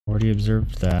Already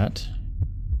observed that.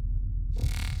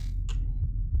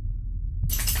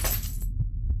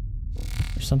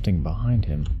 There's something behind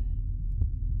him.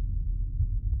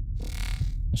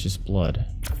 It's just blood.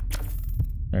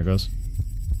 There it goes.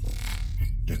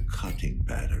 The cutting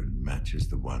pattern matches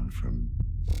the one from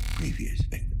previous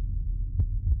victim.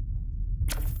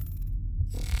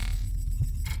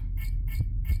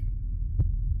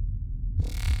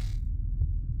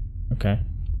 Okay.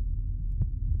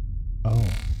 Oh.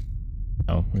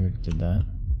 Oh, we already did that.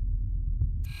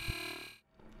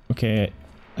 Okay,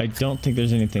 I don't think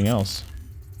there's anything else.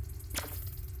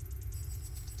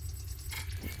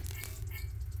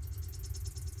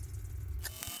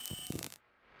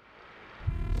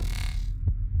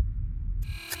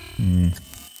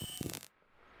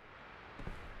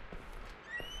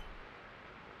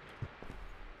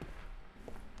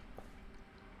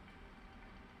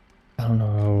 I don't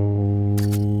know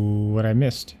what I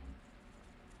missed.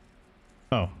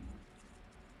 Oh.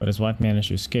 But his wife managed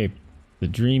to escape. The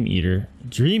Dream Eater.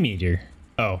 Dream Eater?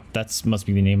 Oh, that must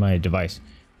be the name of my device.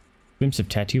 Glimpse of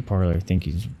Tattoo Parlor. Think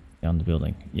he's down the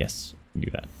building. Yes, we can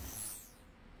do that.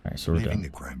 Alright, so we're Leaving done. the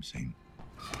crime scene.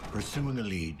 Pursuing a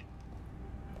lead.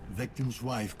 Victim's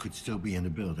wife could still be in the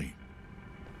building.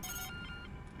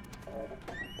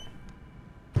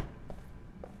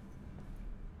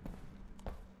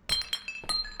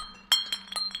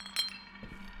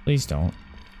 Please don't.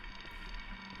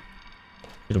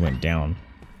 Should have went down.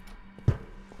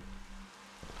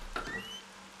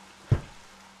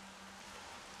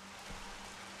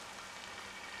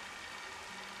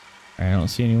 I don't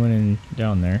see anyone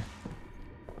down there.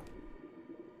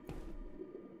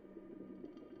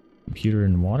 Computer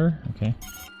and water? Okay.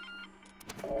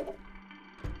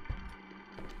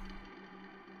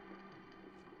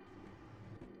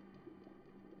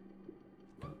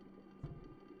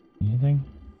 Anything?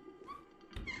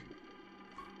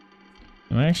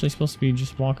 Am I actually supposed to be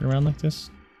just walking around like this?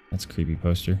 That's a creepy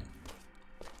poster.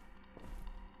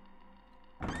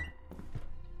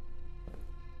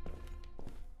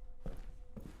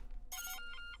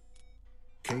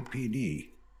 KPD,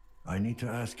 I need to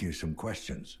ask you some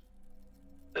questions.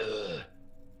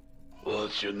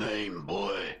 What's your name,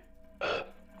 boy?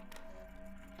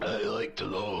 I like to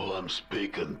know who I'm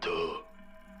speaking to.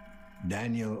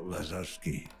 Daniel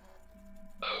Lazarski.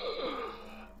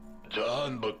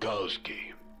 John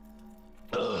Bukowski.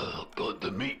 Good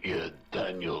to meet you,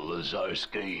 Daniel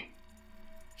Lazarski.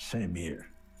 Same here.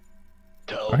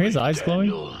 Tell Are his me, eyes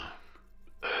Daniel,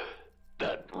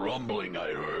 that rumbling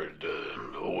I heard,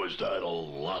 was that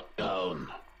all locked down?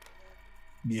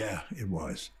 Yeah, it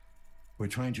was. We're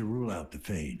trying to rule out the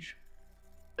phage.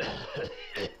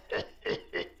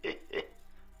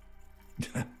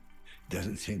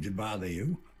 Doesn't seem to bother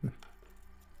you.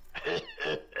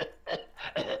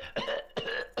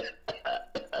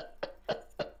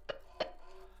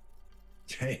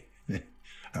 Hey,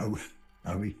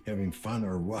 are we having fun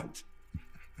or what?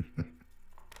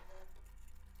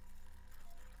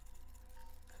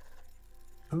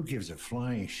 Who gives a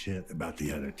flying shit about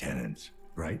the other tenants,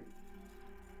 right?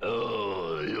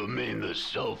 Oh, you mean the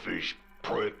selfish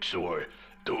pricks who are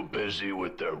too busy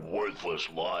with their worthless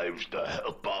lives to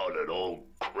help out an old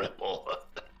cripple?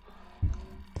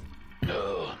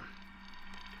 No.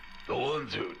 The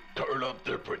ones who turn up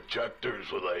their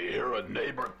projectors when they hear a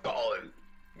neighbor calling.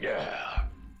 Yeah.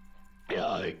 Yeah,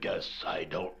 I guess I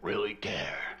don't really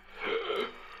care.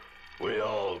 We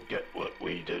all get what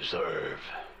we deserve.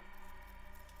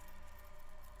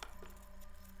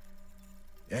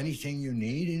 Anything you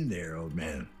need in there, old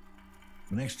man.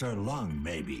 An extra lung,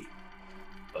 maybe.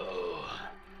 Oh,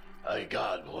 I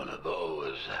got one of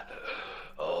those.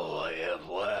 All I have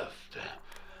left.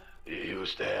 You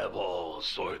used to have all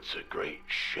sorts of great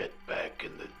shit back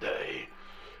in the day.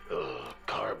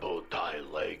 Carbo tie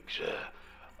legs,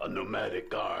 a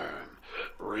pneumatic arm,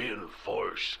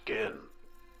 reinforced skin.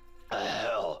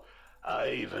 Hell, I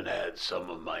even had some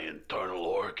of my internal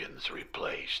organs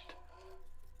replaced.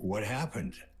 What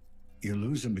happened? You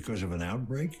lose them because of an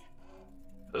outbreak?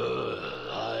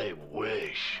 I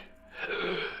wish.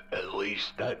 At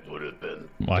least that would have been.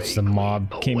 Watch the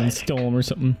mob came and stole him or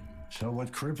something. So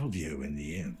what crippled you in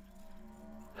the end?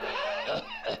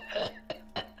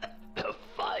 The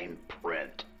fine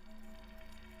print.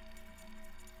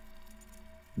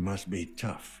 Must be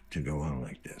tough to go on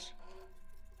like this.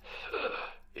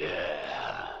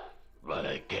 Yeah, but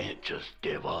I can't just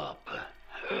give up.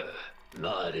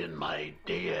 Not in my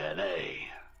DNA.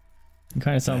 It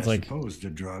kind of sounds I like suppose the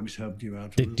drugs helped you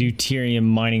out. the deuterium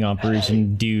mining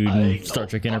operation dude I in ain't Star no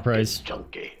Trek fucking Enterprise.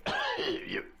 Junkie.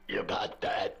 You got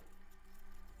that?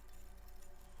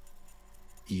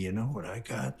 You know what I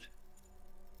got?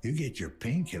 You get your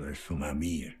painkillers from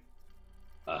Amir.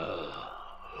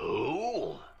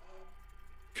 Who?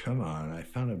 Come on, I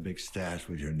found a big stash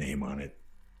with your name on it.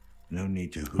 No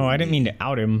need to. Oh, I didn't mean to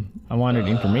out him. I wanted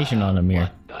information on Amir.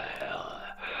 What the hell?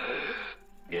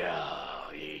 Yeah,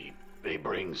 he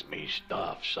brings me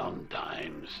stuff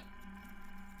sometimes.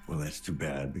 Well, that's too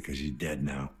bad because he's dead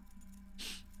now.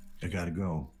 I gotta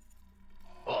go.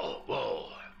 Oh, whoa.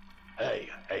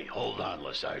 Hey, hold on,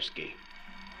 Lasarski.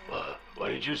 What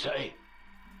did you say?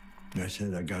 I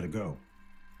said I gotta go.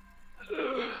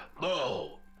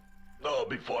 No,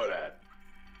 before that.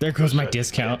 There goes my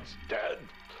discount. Dead.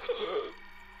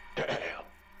 Damn.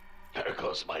 There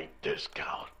goes my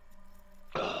discount.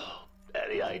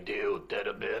 Any idea who did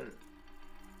have been?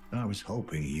 I was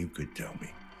hoping you could tell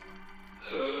me.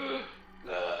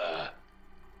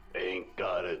 Ain't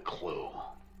got a clue.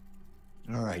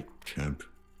 All right, chump.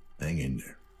 Hang in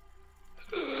there.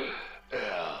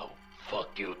 Yeah,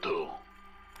 fuck you too.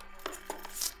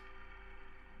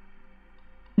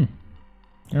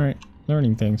 All right,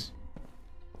 learning things.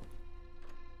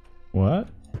 What?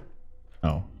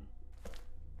 Oh.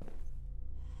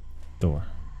 Door.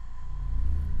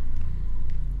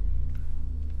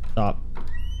 Stop.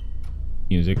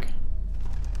 Music.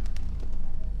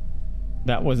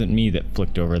 That wasn't me that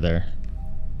flicked over there.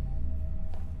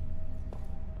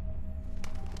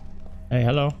 Hey,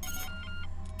 hello.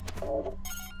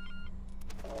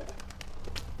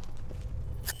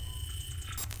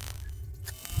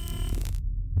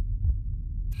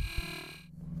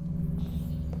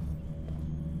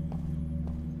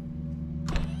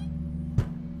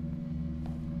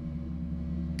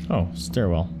 Oh,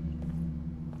 stairwell.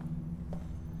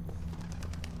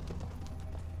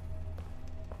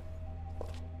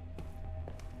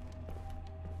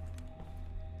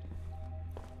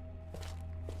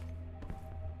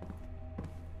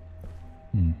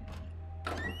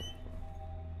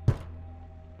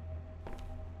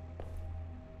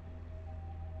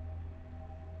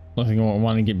 Nothing I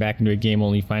want to get back into a game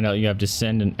only find out you have to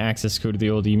send an access code to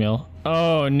the old email.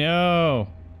 Oh no.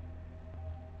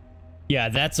 Yeah,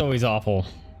 that's always awful.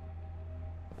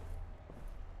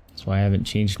 That's why I haven't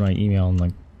changed my email in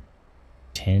like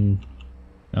 10,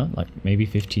 no, like maybe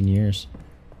 15 years.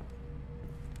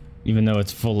 Even though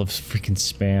it's full of freaking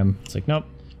spam. It's like, nope.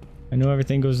 I know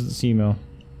everything goes to this email.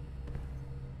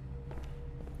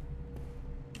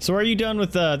 So are you done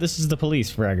with this is the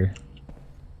police, Fragger?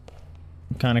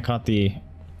 Kind of caught the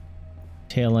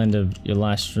tail end of your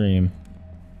last stream.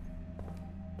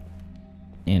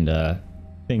 And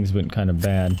things went kind of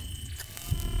bad.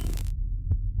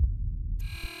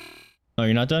 Oh,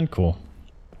 you're not done? Cool.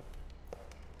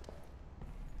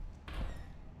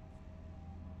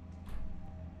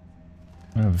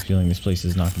 I have a feeling this place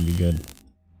is not going to be good.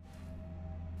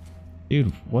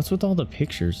 Dude, what's with all the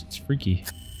pictures? It's freaky.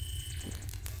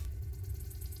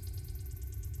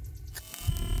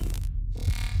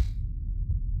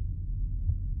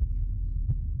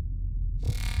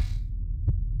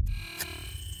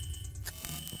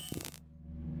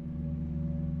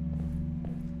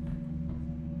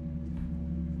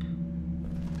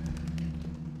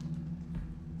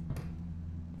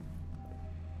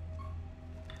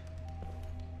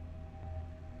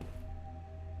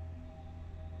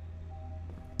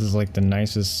 This is like the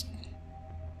nicest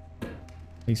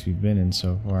place we've been in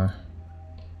so far.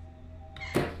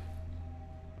 It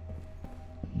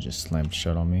just slammed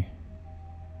shut on me.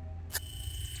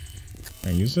 Can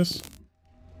I use this?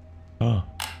 Oh.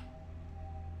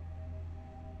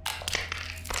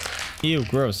 Ew,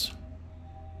 gross.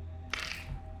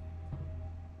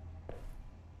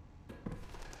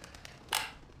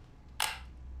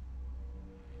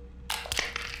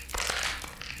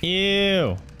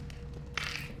 Ew.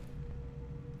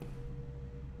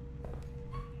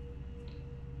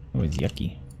 Oh, it's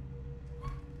yucky.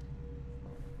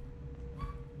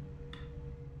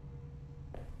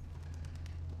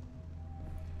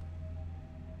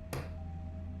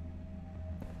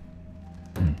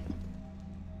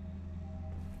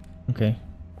 Okay.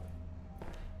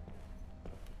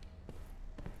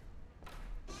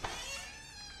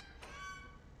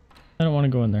 I don't want to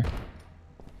go in there.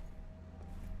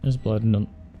 There's blood and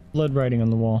blood writing on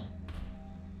the wall.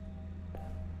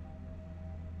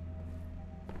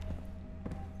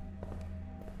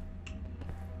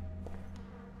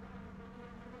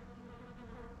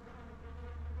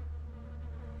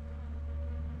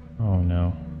 Oh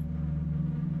no.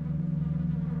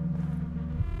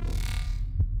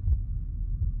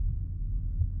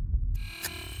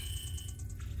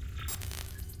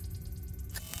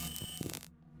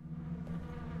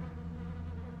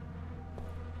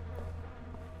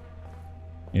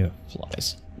 Yeah,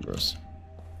 flies. Gross.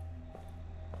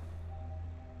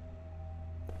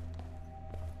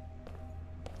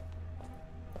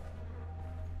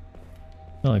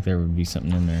 I feel like there would be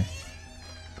something in there.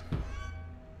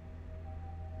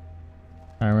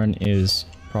 Iron is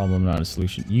problem, not a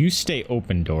solution. You stay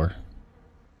open, door.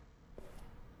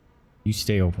 You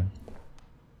stay open.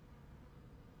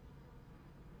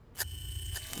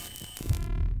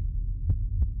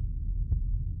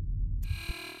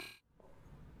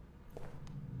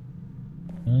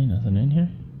 Really? Nothing in here?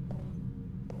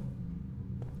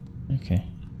 Okay.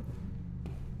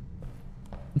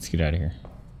 Let's get out of here.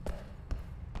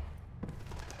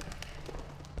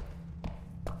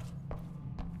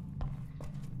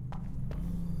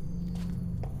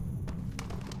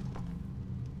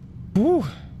 Woo!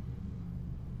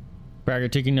 Bragger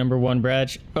taking number 1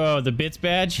 badge. Oh, the bits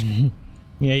badge?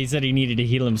 Yeah, he said he needed to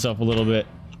heal himself a little bit.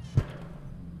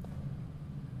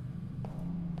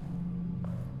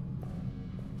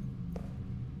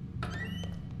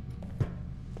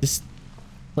 This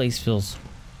place feels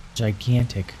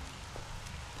gigantic.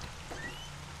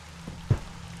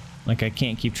 Like I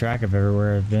can't keep track of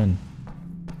everywhere I've been.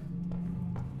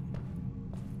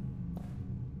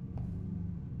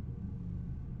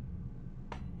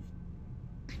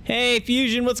 Hey,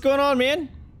 Fusion, what's going on, man?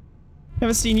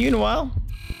 Haven't seen you in a while.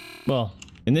 Well,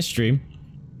 in this stream.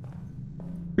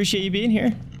 Appreciate you being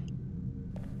here.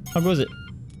 How goes it?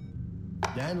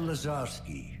 Dan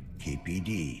Lazarski,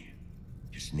 KPD.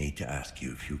 Just need to ask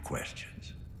you a few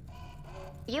questions.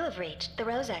 You have reached the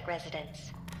Rozak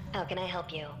residence. How can I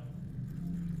help you?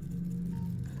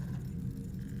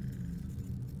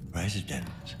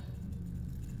 Residence.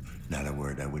 Not a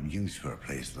word I would use for a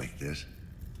place like this.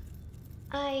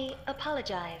 I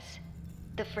apologize.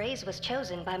 The phrase was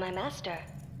chosen by my master.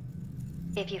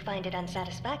 If you find it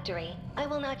unsatisfactory, I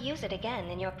will not use it again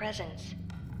in your presence.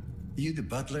 You the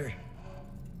butler?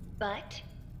 But?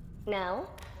 Now?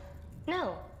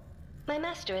 No. My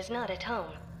master is not at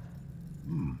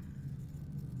home.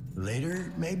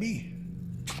 Later, maybe?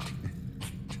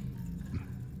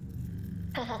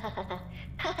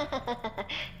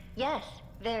 Yes,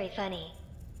 very funny.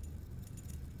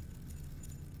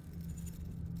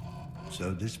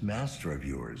 So this master of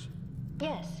yours,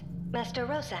 Yes, Master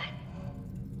Rozak.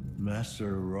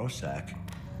 Master Rosak,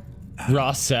 I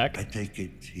Rossack. take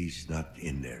it he's not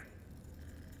in there.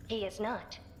 He is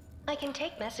not. I can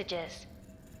take messages.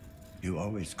 You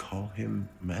always call him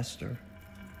master?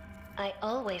 I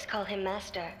always call him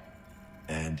Master.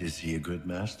 And is he a good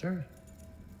master?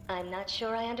 I'm not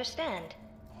sure I understand.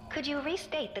 Could you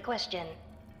restate the question?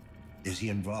 Is he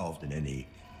involved in any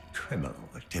criminal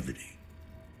activity?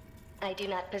 I do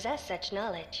not possess such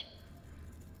knowledge.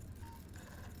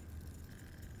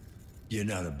 You're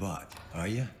not a bot, are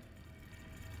you?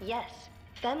 Yes,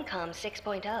 Femcom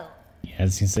 6.0. Yeah, I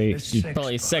was gonna say, A she's sex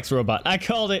probably a bot. sex robot. I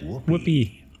called it. Whoopee.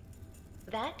 Whoopee.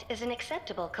 That is an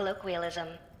acceptable colloquialism.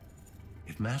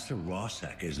 If Master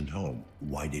Rosak isn't home,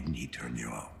 why didn't he turn you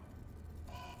out?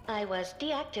 I was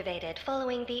deactivated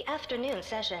following the afternoon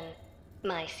session.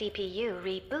 My CPU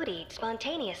rebooted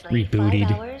spontaneously Rebooted.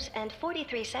 5 hours and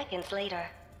 43 seconds later.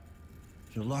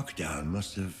 The lockdown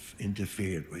must have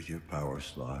interfered with your power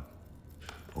slot.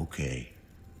 Okay.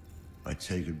 I'd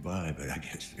say goodbye, but I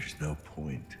guess there's no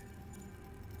point.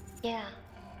 Yeah,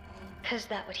 'cause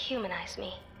that would humanize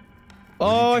me.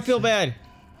 Oh, I feel bad.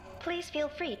 Please feel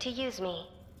free to use me.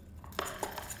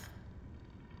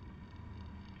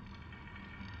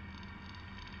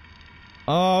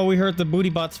 Oh, we hurt the booty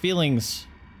bot's feelings.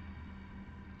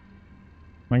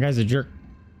 My guy's a jerk.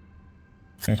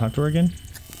 Can I talk to her again?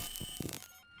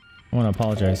 I want to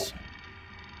apologize.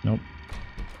 Nope.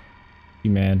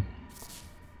 You mad.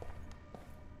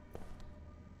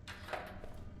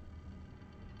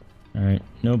 Alright,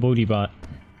 no booty bot.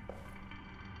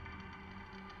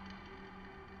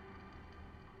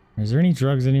 Is there any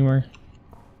drugs anywhere?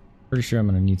 Pretty sure I'm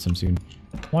gonna need some soon.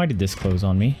 Why did this close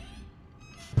on me?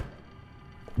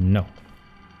 No.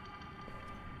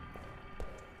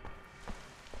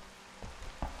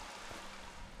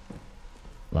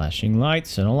 Flashing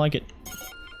lights, I don't like it.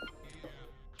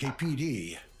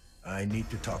 KPD, I need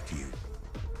to talk to you.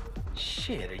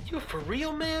 Shit, are you for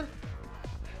real, man?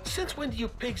 Since when do you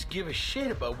pigs give a shit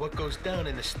about what goes down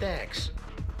in the stacks?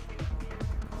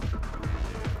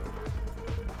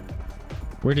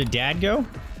 Where did Dad go? What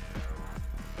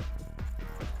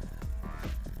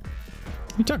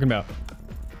are you talking about?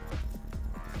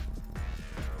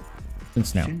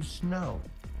 Since now. Since now.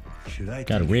 Should I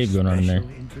Got a take rave going on in there.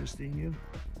 special interest in you?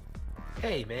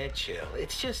 Hey, man, chill.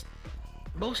 It's just...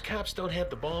 most cops don't have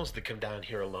the balls to come down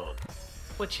here alone.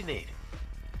 What you need?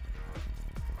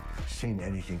 Seen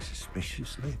anything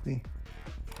suspicious lately?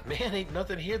 Man, ain't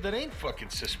nothing here that ain't fucking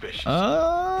suspicious.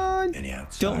 Any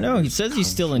Don't know. He says he's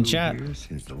still in chat. Is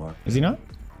he not?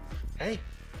 Hey,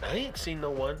 I ain't seen no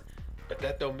one, but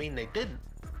that don't mean they didn't.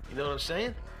 You know what I'm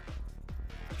saying?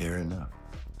 Fair enough.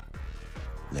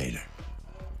 Later.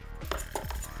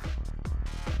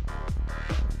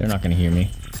 They're not gonna hear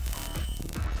me.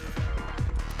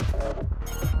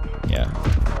 Yeah.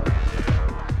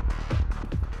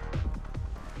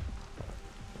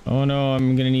 Oh no,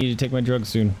 I'm gonna need to take my drugs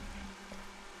soon.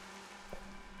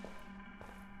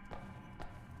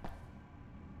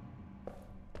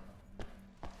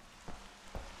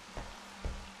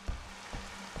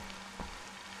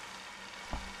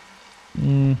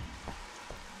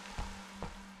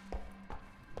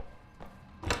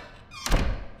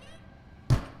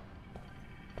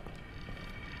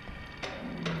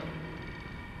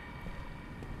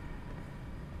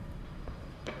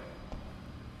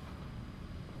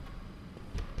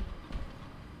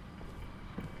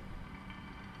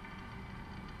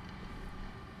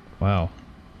 Wow.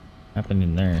 Happened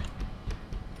in there.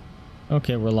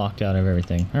 Okay, we're locked out of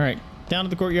everything. Alright, down to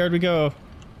the courtyard we go.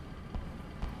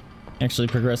 Actually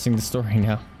progressing the story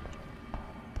now.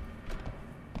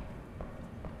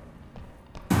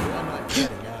 I'm not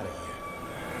getting out of here.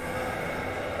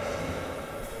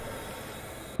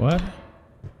 What?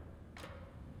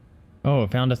 Oh, I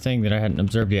found a thing that I hadn't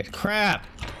observed yet. Crap!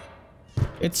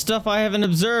 It's stuff I haven't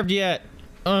observed yet!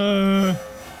 What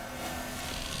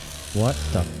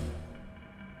the...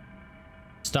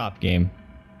 Stop, game.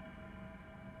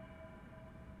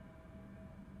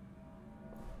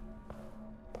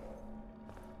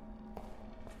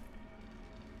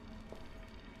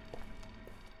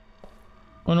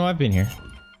 Oh no, I've been here.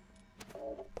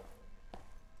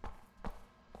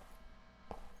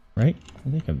 Right? I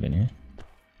think I've been here.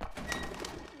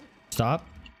 Stop.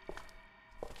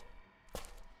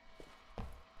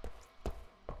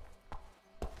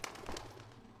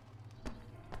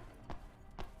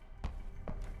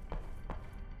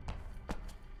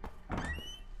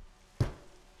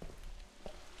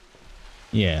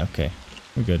 Yeah, okay.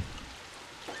 We're good.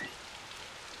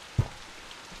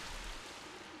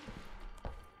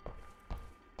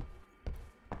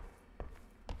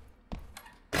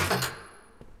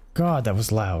 God, that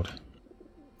was loud.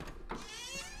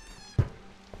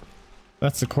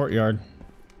 That's the courtyard.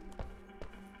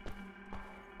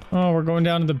 Oh, we're going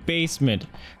down to the basement.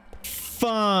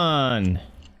 Fun!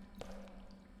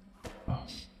 Oh.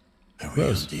 The real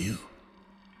Gross. deal.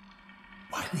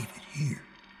 Why leave it here?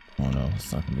 Oh no,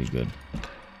 it's not gonna be good.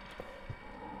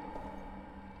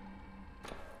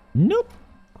 Nope.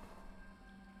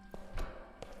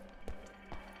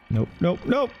 Nope, nope,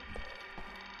 nope.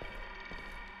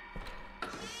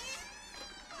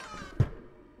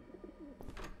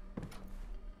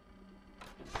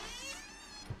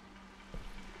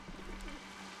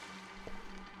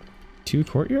 Two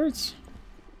courtyards?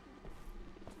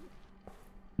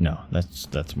 No,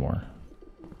 that's more.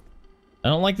 I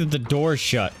don't like that the door's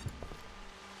shut.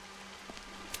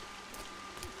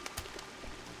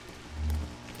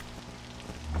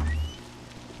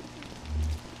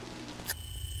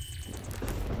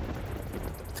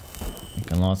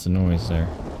 Making lots of noise there.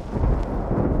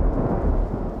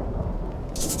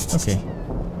 Okay.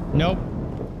 Nope.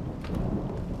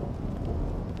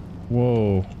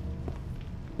 Whoa.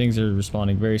 Things are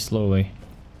responding very slowly.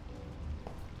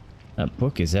 That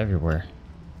book is everywhere.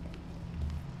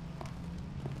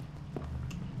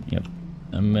 Yep.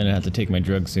 I'm gonna have to take my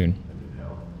drugs soon.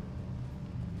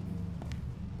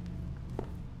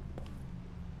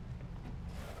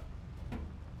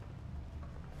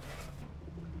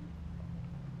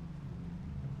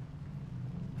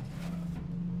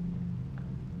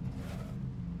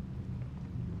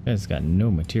 It's got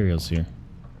no materials here.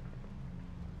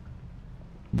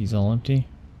 These all empty?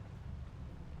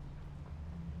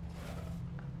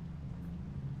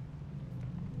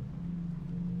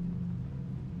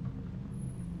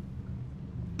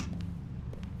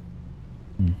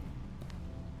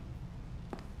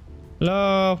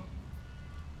 Hello?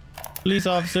 Police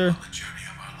officer. On the journey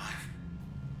of our life,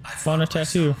 I Found a found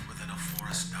tattoo. myself within a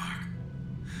forest dark,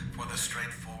 for the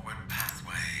straightforward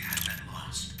pathway had been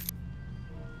lost.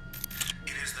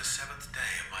 It is the 7th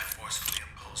day of my forcefully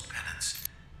imposed penance,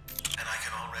 and I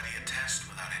can already attest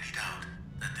without any doubt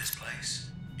that this place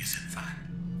is in fact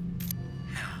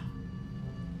hell.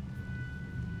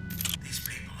 These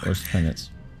people are Forced dead, penance.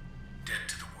 dead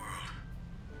to the world.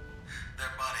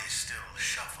 Their bodies still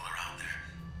shuffle around their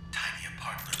tiny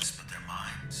apartments, but their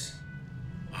minds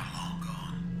are long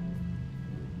gone.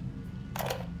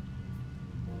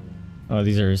 Oh,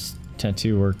 these are his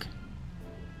tattoo work.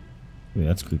 Ooh,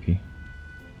 that's creepy.